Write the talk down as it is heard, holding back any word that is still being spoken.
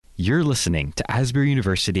You're listening to Asbury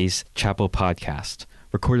University's Chapel Podcast,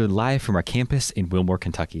 recorded live from our campus in Wilmore,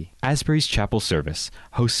 Kentucky. Asbury's Chapel Service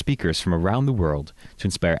hosts speakers from around the world to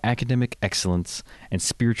inspire academic excellence and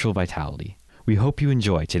spiritual vitality. We hope you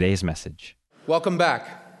enjoy today's message. Welcome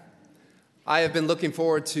back. I have been looking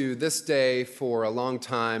forward to this day for a long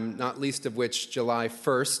time, not least of which July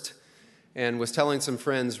 1st, and was telling some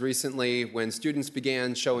friends recently when students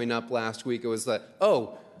began showing up last week, it was like,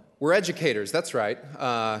 oh, we're educators, that's right.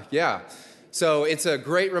 Yeah. So it's a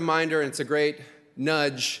great reminder and it's a great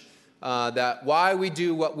nudge that why we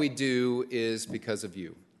do what we do is because of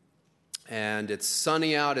you. And it's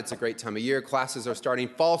sunny out, it's a great time of year, classes are starting,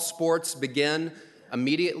 fall sports begin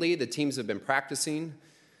immediately, the teams have been practicing.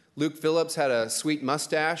 Luke Phillips had a sweet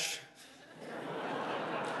mustache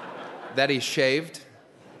that he shaved.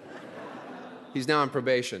 He's now on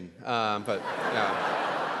probation,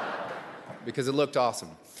 because it looked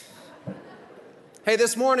awesome. Hey,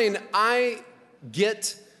 this morning I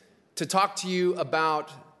get to talk to you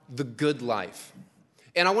about the good life.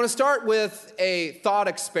 And I want to start with a thought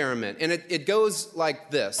experiment, and it goes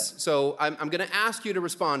like this. So I'm going to ask you to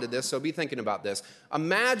respond to this, so be thinking about this.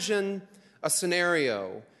 Imagine a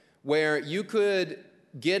scenario where you could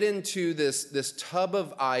get into this tub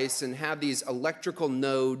of ice and have these electrical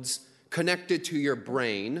nodes connected to your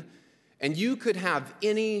brain, and you could have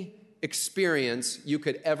any experience you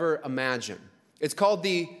could ever imagine. It's called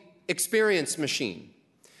the experience machine.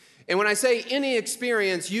 And when I say any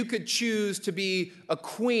experience, you could choose to be a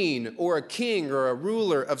queen or a king or a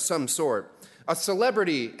ruler of some sort, a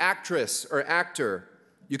celebrity, actress, or actor.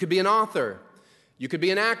 You could be an author. You could be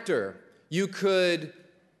an actor. You could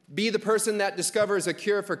be the person that discovers a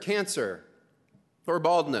cure for cancer or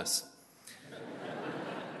baldness.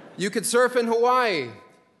 You could surf in Hawaii.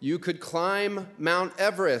 You could climb Mount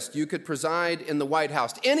Everest. You could preside in the White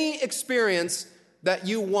House. Any experience that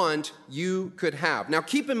you want, you could have. Now,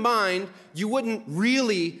 keep in mind, you wouldn't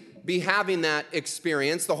really be having that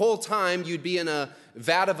experience. The whole time, you'd be in a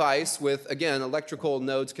vat of ice with, again, electrical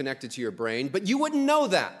nodes connected to your brain, but you wouldn't know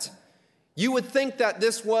that. You would think that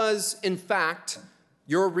this was, in fact,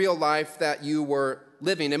 your real life that you were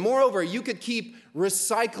living. And moreover, you could keep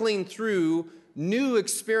recycling through new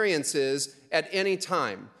experiences at any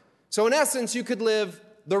time. So in essence, you could live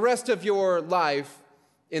the rest of your life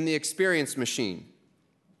in the experience machine.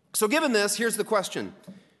 So given this, here's the question.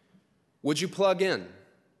 Would you plug in?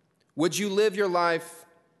 Would you live your life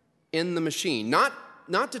in the machine? Not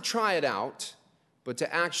to try it out, but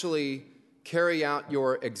to actually carry out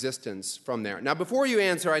your existence from there. Now, before you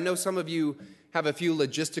answer, I know some of you have a few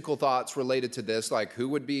logistical thoughts related to this, like who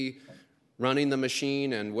would be running the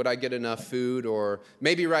machine and would I get enough food? Or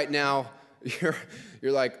maybe right now you're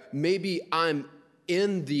like, maybe I'm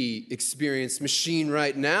in the experience machine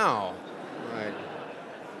right now. Like,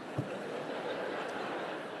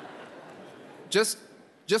 just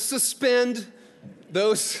suspend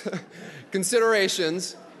those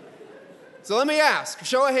considerations. So let me ask,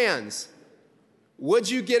 show of hands, would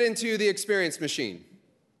you get into the experience machine?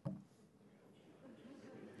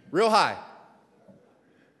 Real high.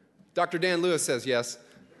 Dr. Dan Lewis says yes.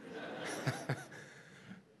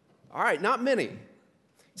 All right, not many.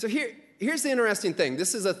 So here's the interesting thing.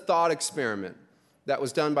 This is a thought experiment that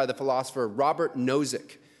was done by the philosopher Robert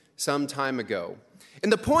Nozick some time ago.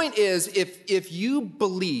 And the point is, if you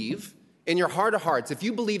believe in your heart of hearts, if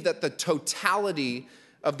you believe that the totality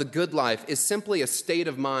of the good life is simply a state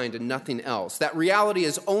of mind and nothing else, that reality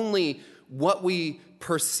is only what we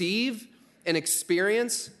perceive and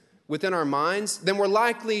experience within our minds, then we're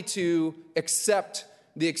likely to accept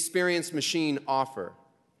the experience machine offer.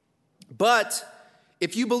 But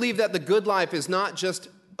if you believe that the good life is not just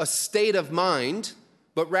a state of mind,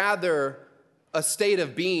 but rather a state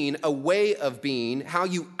of being, a way of being, how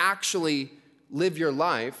you actually live your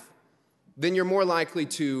life, then you're more likely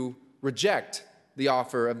to reject the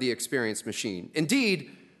offer of the experience machine. Indeed,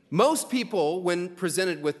 most people, when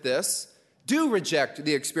presented with this, do reject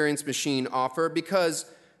the experience machine offer because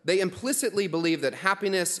they implicitly believe that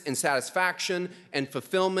happiness and satisfaction and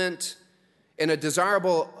fulfillment and a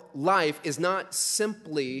desirable life is not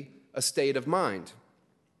simply a state of mind.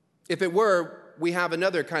 If it were, we have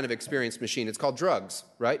another kind of experience machine. It's called drugs,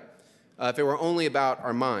 right? If it were only about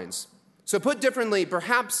our minds. So put differently,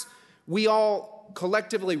 perhaps we all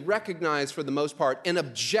collectively recognize, for the most part, an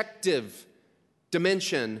objective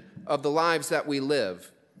dimension of the lives that we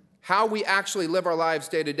live. How we actually live our lives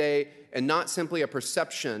day to day, and not simply a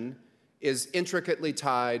perception, is intricately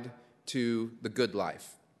tied to the good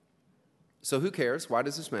life. So who cares? Why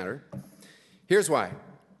does this matter? Here's why.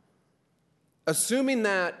 Assuming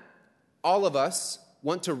that all of us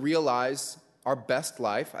want to realize our best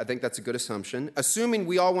life. I think that's a good assumption. Assuming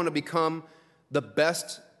we all want to become the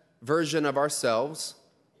best version of ourselves,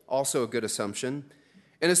 also a good assumption.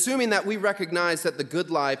 And assuming that we recognize that the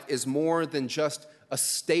good life is more than just a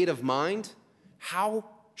state of mind, how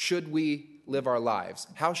should we live our lives?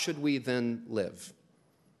 How should we then live?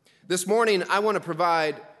 This morning, I want to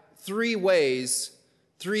provide 3 ways,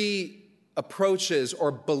 3 approaches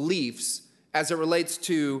or beliefs as it relates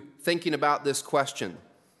to thinking about this question.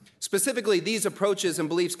 Specifically, these approaches and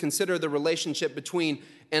beliefs consider the relationship between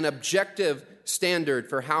an objective standard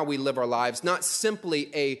for how we live our lives, not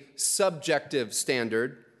simply a subjective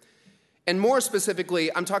standard. And more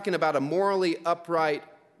specifically, I'm talking about a morally upright,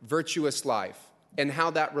 virtuous life and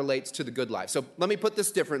how that relates to the good life. So let me put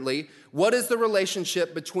this differently. What is the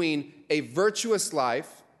relationship between a virtuous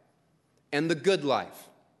life and the good life?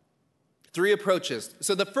 3 approaches.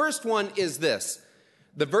 So the first one is this.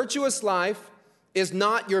 The virtuous life is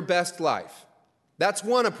not your best life. That's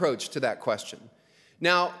one approach to that question.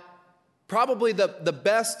 Now, probably the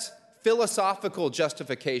best philosophical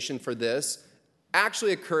justification for this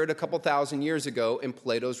actually occurred a couple thousand years ago in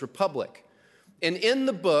Plato's Republic. And in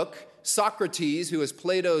the book, Socrates, who is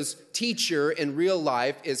Plato's teacher in real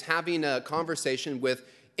life, is having a conversation with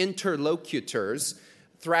interlocutors,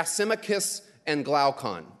 Thrasymachus and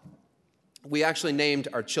Glaucon. We actually named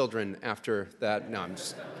our children after that. No, I'm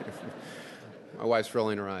just kidding. My wife's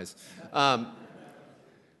rolling her eyes.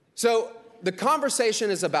 So the conversation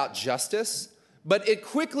is about justice, but it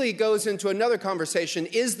quickly goes into another conversation.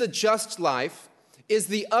 Is the just life, is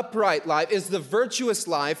the upright life, is the virtuous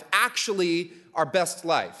life actually our best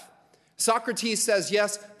life? Socrates says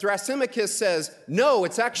yes. Thrasymachus says no,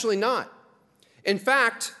 it's actually not. In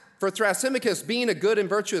fact, for Thrasymachus, being a good and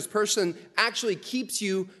virtuous person actually keeps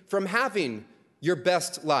you from having your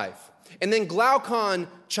best life. And then Glaucon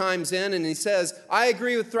chimes in and he says, I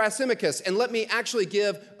agree with Thrasymachus, and let me actually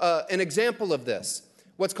give an example of this,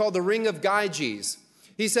 what's called the ring of Gyges.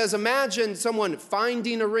 He says, imagine someone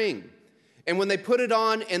finding a ring, and when they put it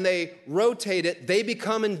on and they rotate it, they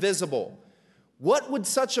become invisible. What would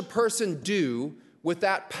such a person do with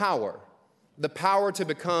that power, the power to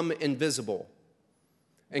become invisible?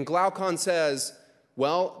 And Glaucon says,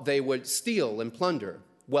 well, they would steal and plunder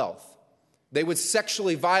wealth. They would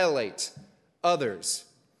sexually violate others.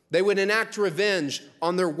 They would enact revenge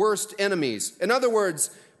on their worst enemies. In other words,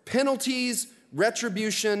 penalties,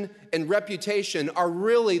 retribution, and reputation are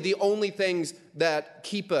really the only things that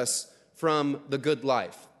keep us from the good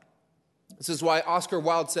life. This is why Oscar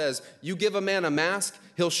Wilde says, you give a man a mask,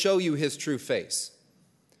 he'll show you his true face.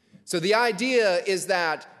 So the idea is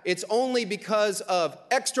that it's only because of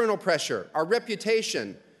external pressure, our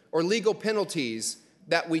reputation, or legal penalties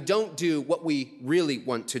that we don't do what we really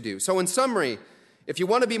want to do. So in summary, if you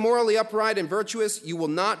want to be morally upright and virtuous, you will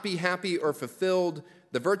not be happy or fulfilled.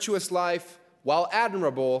 The virtuous life, while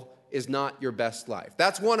admirable, is not your best life.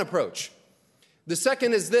 That's one approach. The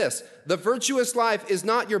second is this. The virtuous life is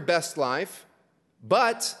not your best life,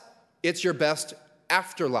 but it's your best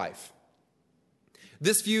afterlife.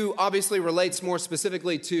 This view obviously relates more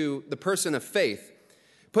specifically to the person of faith.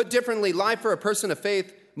 Put differently, life for a person of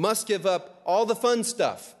faith must give up all the fun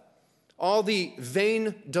stuff, all the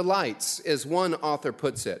vain delights, as one author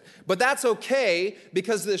puts it. But that's okay,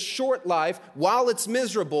 because this short life, while it's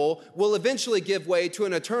miserable, will eventually give way to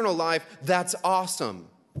an eternal life that's awesome.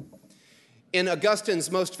 In Augustine's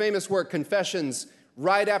most famous work, Confessions,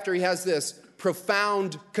 right after he has this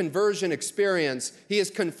profound conversion experience, he is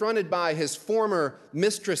confronted by his former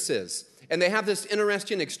mistresses, and they have this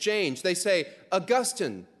interesting exchange. They say,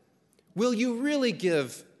 Augustine, will you really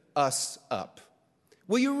give us up?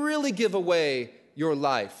 Will you really give away your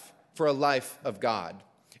life for a life of God?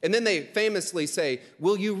 And then they famously say,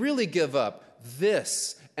 will you really give up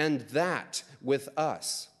this and that with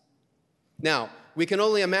us? Now, we can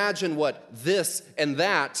only imagine what this and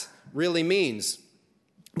that really means.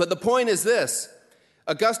 But the point is this.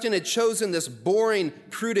 Augustine had chosen this boring,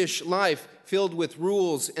 prudish life filled with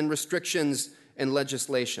rules and restrictions and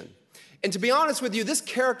legislation. And to be honest with you, this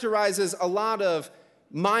characterizes a lot of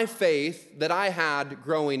my faith that I had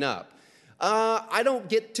growing up. I don't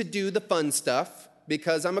get to do the fun stuff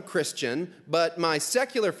because I'm a Christian, but my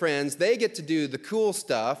secular friends, they get to do the cool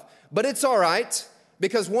stuff. But it's all right,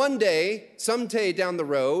 because one day, someday down the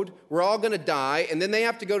road, we're all going to die, and then they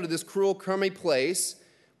have to go to this cruel, crummy place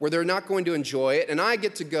where they're not going to enjoy it, and I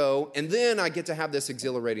get to go, and then I get to have this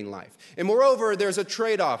exhilarating life. And moreover, there's a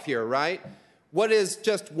trade-off here, right? What is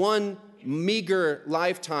just one meager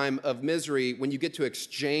lifetime of misery when you get to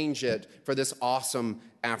exchange it for this awesome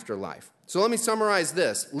afterlife? So let me summarize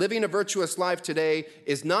this. Living a virtuous life today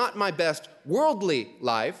is not my best worldly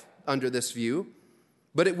life, under this view,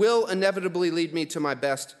 but it will inevitably lead me to my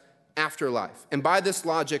best afterlife. And by this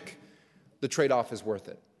logic, the trade-off is worth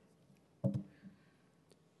it.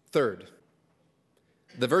 Third,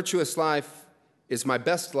 the virtuous life is my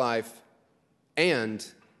best life, and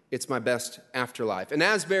it's my best afterlife. And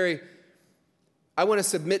Asbury, I want to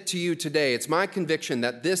submit to you today, it's my conviction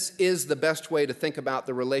that this is the best way to think about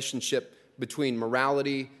the relationship between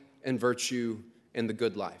morality and virtue and the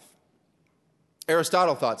good life.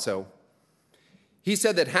 Aristotle thought so. He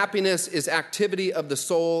said that happiness is activity of the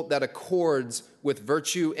soul that accords with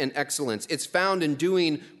virtue and excellence. It's found in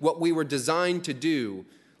doing what we were designed to do,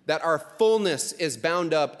 that our fullness is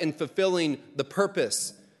bound up in fulfilling the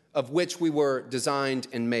purpose of which we were designed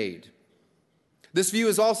and made. This view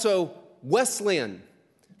is also Wesleyan,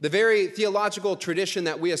 the very theological tradition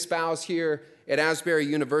that we espouse here at Asbury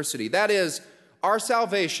University. That is, our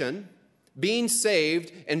salvation, being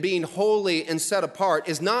saved and being holy and set apart,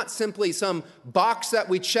 is not simply some box that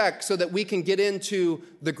we check so that we can get into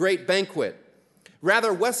the great banquet.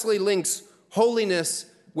 Rather, Wesley links holiness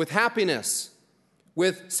with happiness,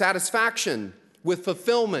 with satisfaction, with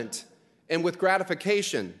fulfillment, and with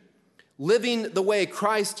gratification. Living the way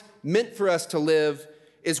Christ meant for us to live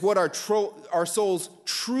is what our souls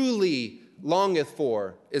truly longeth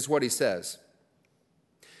for, is what he says.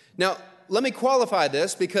 Now, let me qualify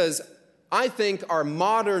this, because I think our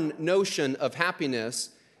modern notion of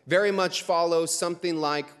happiness very much follows something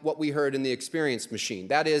like what we heard in the experience machine.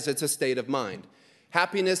 That is, it's a state of mind.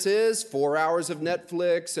 Happiness is 4 hours of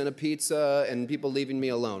Netflix and a pizza and people leaving me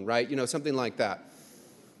alone, right? Something like that.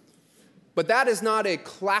 But that is not a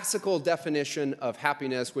classical definition of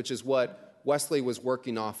happiness, which is what Wesley was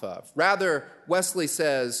working off of. Rather, Wesley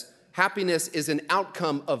says happiness is an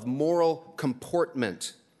outcome of moral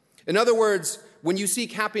comportment. In other words, when you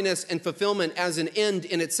seek happiness and fulfillment as an end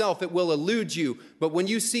in itself, it will elude you. But when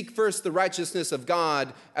you seek first the righteousness of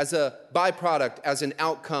God as a byproduct, as an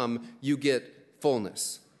outcome, you get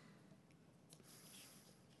fullness.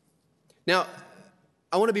 Now,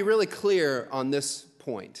 I want to be really clear on this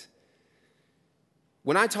point.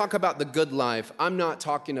 When I talk about the good life, I'm not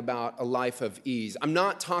talking about a life of ease. I'm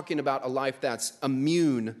not talking about a life that's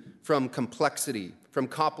immune from complexity, from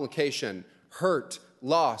complication, hurt,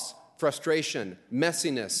 loss, frustration,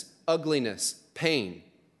 messiness, ugliness, pain.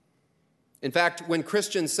 In fact, when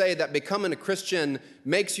Christians say that becoming a Christian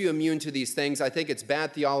makes you immune to these things, I think it's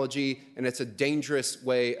bad theology and it's a dangerous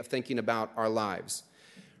way of thinking about our lives.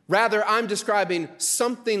 Rather, I'm describing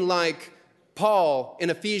something like Paul in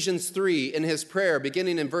Ephesians 3 in his prayer,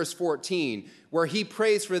 beginning in verse 14, where he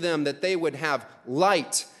prays for them that they would have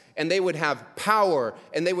light and they would have power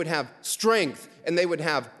and they would have strength and they would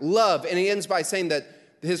have love. And he ends by saying that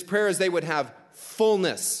his prayer is they would have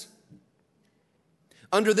fullness.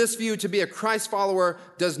 Under this view, to be a Christ follower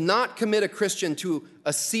does not commit a Christian to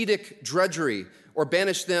ascetic drudgery or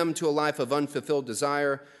banish them to a life of unfulfilled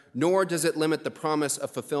desire, nor does it limit the promise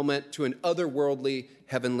of fulfillment to an otherworldly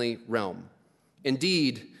heavenly realm.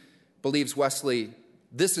 Indeed, believes Wesley,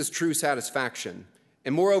 this is true satisfaction.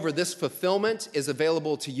 And moreover, this fulfillment is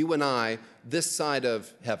available to you and I this side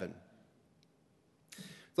of heaven.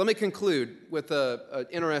 Let me conclude with an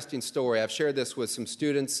interesting story. I've shared this with some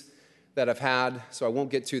students that I've had, so I won't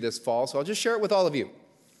get to this fall, so I'll just share it with all of you.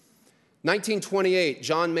 1928,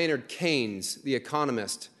 John Maynard Keynes, the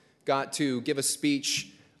economist, got to give a speech.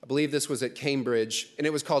 I believe this was at Cambridge, and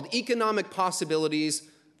it was called Economic Possibilities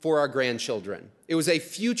for Our Grandchildren. It was a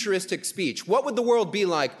futuristic speech. What would the world be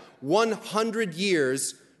like 100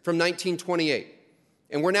 years from 1928?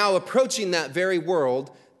 And we're now approaching that very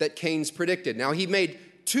world that Keynes predicted. Now, he made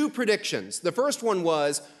two predictions. The first one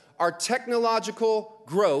was our technological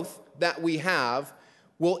growth that we have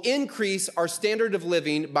will increase our standard of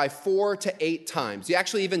living by 4 to 8 times. He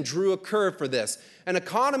actually even drew a curve for this. And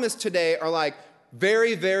economists today are like,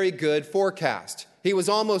 very, very good forecast. He was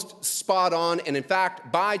almost spot on, and in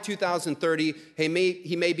fact, by 2030, he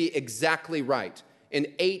may be exactly right. An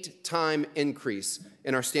 8-time increase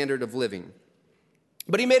in our standard of living.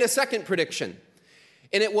 But he made a second prediction,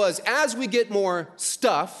 and it was as we get more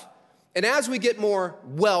stuff, and as we get more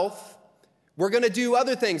wealth, we're going to do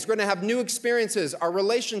other things. We're going to have new experiences. Our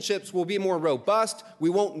relationships will be more robust. We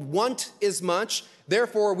won't want as much.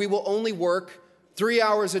 Therefore, we will only work 3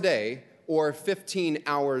 hours a day or 15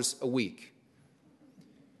 hours a week.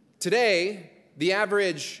 Today, the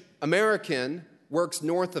average American works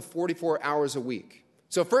north of 44 hours a week.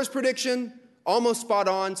 So first prediction, almost spot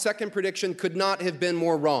on. Second prediction could not have been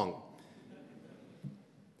more wrong.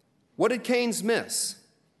 What did Keynes miss?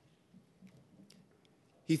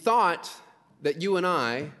 He thought that you and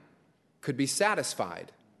I could be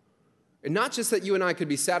satisfied And not just that you and I could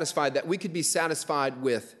be satisfied, that we could be satisfied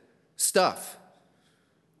with stuff,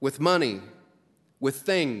 with money, with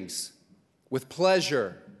things, with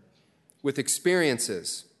pleasure, with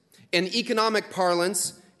experiences. In economic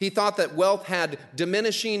parlance, he thought that wealth had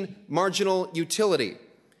diminishing marginal utility.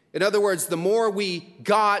 In other words, the more we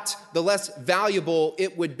got, the less valuable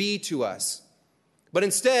it would be to us. But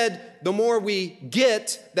instead, the more we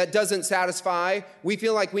get that doesn't satisfy, we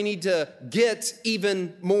feel like we need to get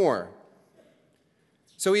even more.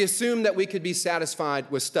 So he assumed that we could be satisfied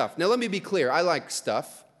with stuff. Now, let me be clear. I like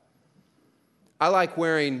stuff. I like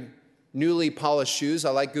wearing newly polished shoes.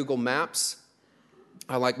 I like Google Maps.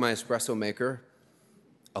 I like my espresso maker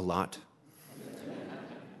a lot.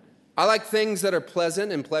 I like things that are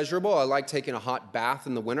pleasant and pleasurable. I like taking a hot bath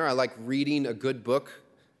in the winter. I like reading a good book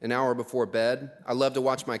an hour before bed. I love to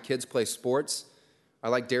watch my kids play sports. I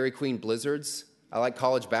like Dairy Queen blizzards. I like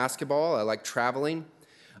college basketball. I like traveling.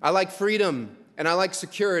 I like freedom and I like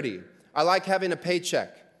security. I like having a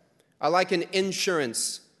paycheck. I like an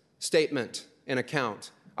insurance statement and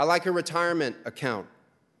account. I like a retirement account.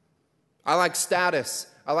 I like status.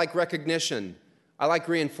 I like recognition. I like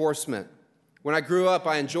reinforcement. When I grew up,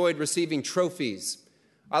 I enjoyed receiving trophies.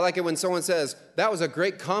 I like it when someone says, "That was a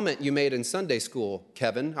great comment you made in Sunday school,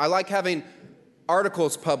 Kevin." I like having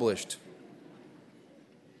articles published.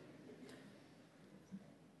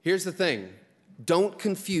 Here's the thing. Don't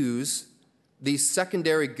confuse these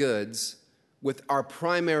secondary goods with our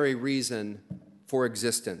primary reason for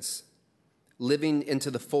existence, living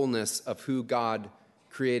into the fullness of who God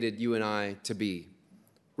created you and I to be.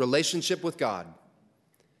 Relationship with God,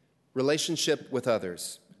 relationship with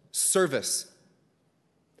others, service.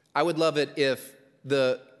 I would love it if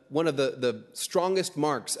one of the strongest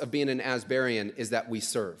marks of being an Asburian is that we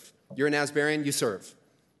serve. You're an Asburian, you serve.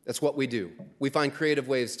 That's what we do. We find creative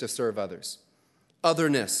ways to serve others.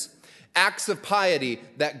 Otherness, acts of piety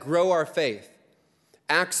that grow our faith,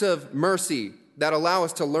 acts of mercy that allow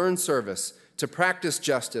us to learn service, to practice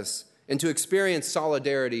justice, and to experience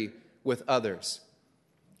solidarity with others.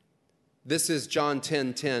 This is John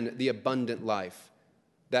 10:10, the abundant life,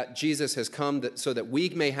 that Jesus has come so that we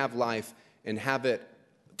may have life and have it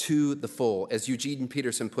to the full. As Eugene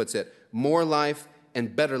Peterson puts it, more life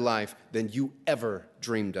and better life than you ever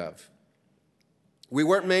dreamed of. We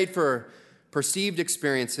weren't made for perceived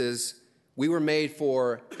experiences. We were made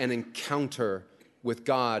for an encounter with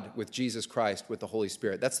God, with Jesus Christ, with the Holy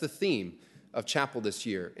Spirit. That's the theme of chapel this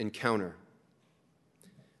year, encounter.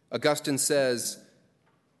 Augustine says,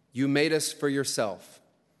 "You made us for yourself,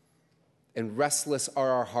 and restless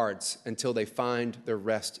are our hearts until they find their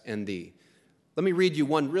rest in thee." Let me read you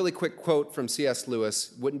one really quick quote from C.S.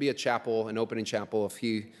 Lewis. Wouldn't be a chapel, an opening chapel, if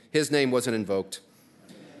his name wasn't invoked.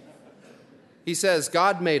 He says,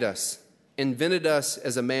 "God made us, invented us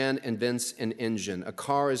as a man invents an engine. A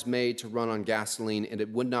car is made to run on gasoline, and it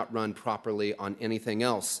would not run properly on anything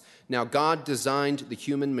else. Now God designed the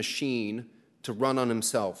human machine to run on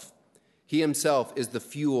himself. He himself is the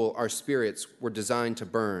fuel our spirits were designed to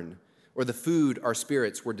burn, or the food our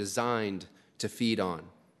spirits were designed to feed on.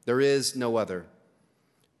 There is no other.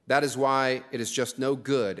 That is why it is just no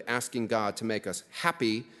good asking God to make us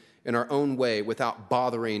happy in our own way without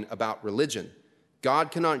bothering about religion.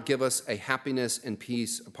 God cannot give us a happiness and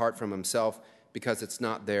peace apart from himself because it's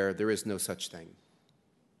not there. There is no such thing."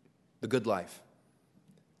 The good life.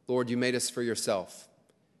 Lord, you made us for yourself,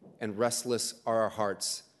 and restless are our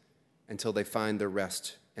hearts until they find their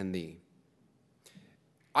rest in thee.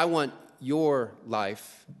 I want your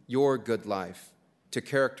life, your good life, to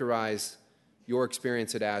characterize your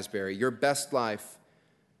experience at Asbury, your best life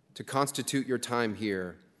to constitute your time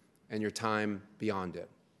here and your time beyond it.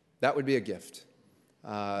 That would be a gift.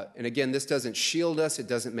 And again, this doesn't shield us. It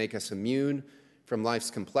doesn't make us immune from life's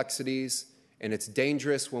complexities. And it's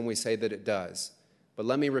dangerous when we say that it does. But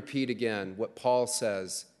let me repeat again what Paul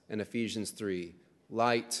says in Ephesians 3.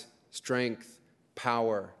 Light, strength,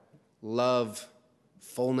 power, love,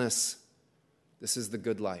 fullness. This is the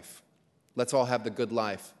good life. Let's all have the good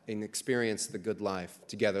life and experience the good life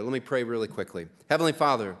together. Let me pray really quickly. Heavenly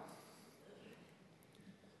Father,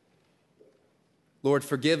 Lord,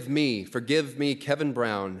 forgive me, Kevin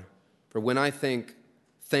Brown, for when I think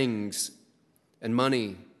things and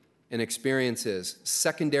money and experiences,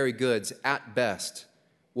 secondary goods at best,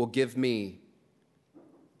 will give me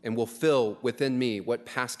and will fill within me what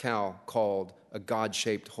Pascal called a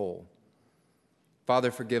God-shaped hole.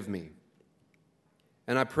 Father, forgive me.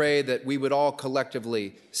 And I pray that we would all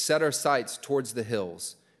collectively set our sights towards the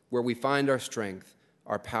hills where we find our strength,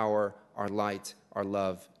 our power, our light, our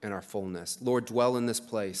love, and our fullness. Lord, dwell in this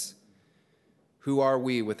place. Who are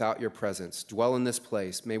we without your presence? Dwell in this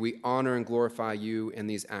place. May we honor and glorify you in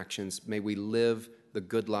these actions. May we live the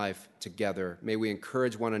good life together. May we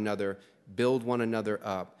encourage one another, build one another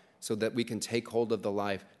up, so that we can take hold of the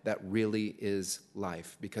life that really is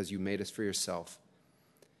life, because you made us for yourself.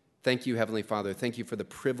 Thank you, Heavenly Father. Thank you for the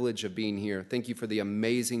privilege of being here. Thank you for the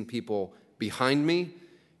amazing people behind me,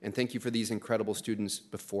 and thank you for these incredible students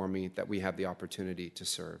before me that we have the opportunity to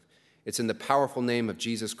serve. It's in the powerful name of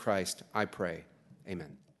Jesus Christ I pray.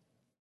 Amen.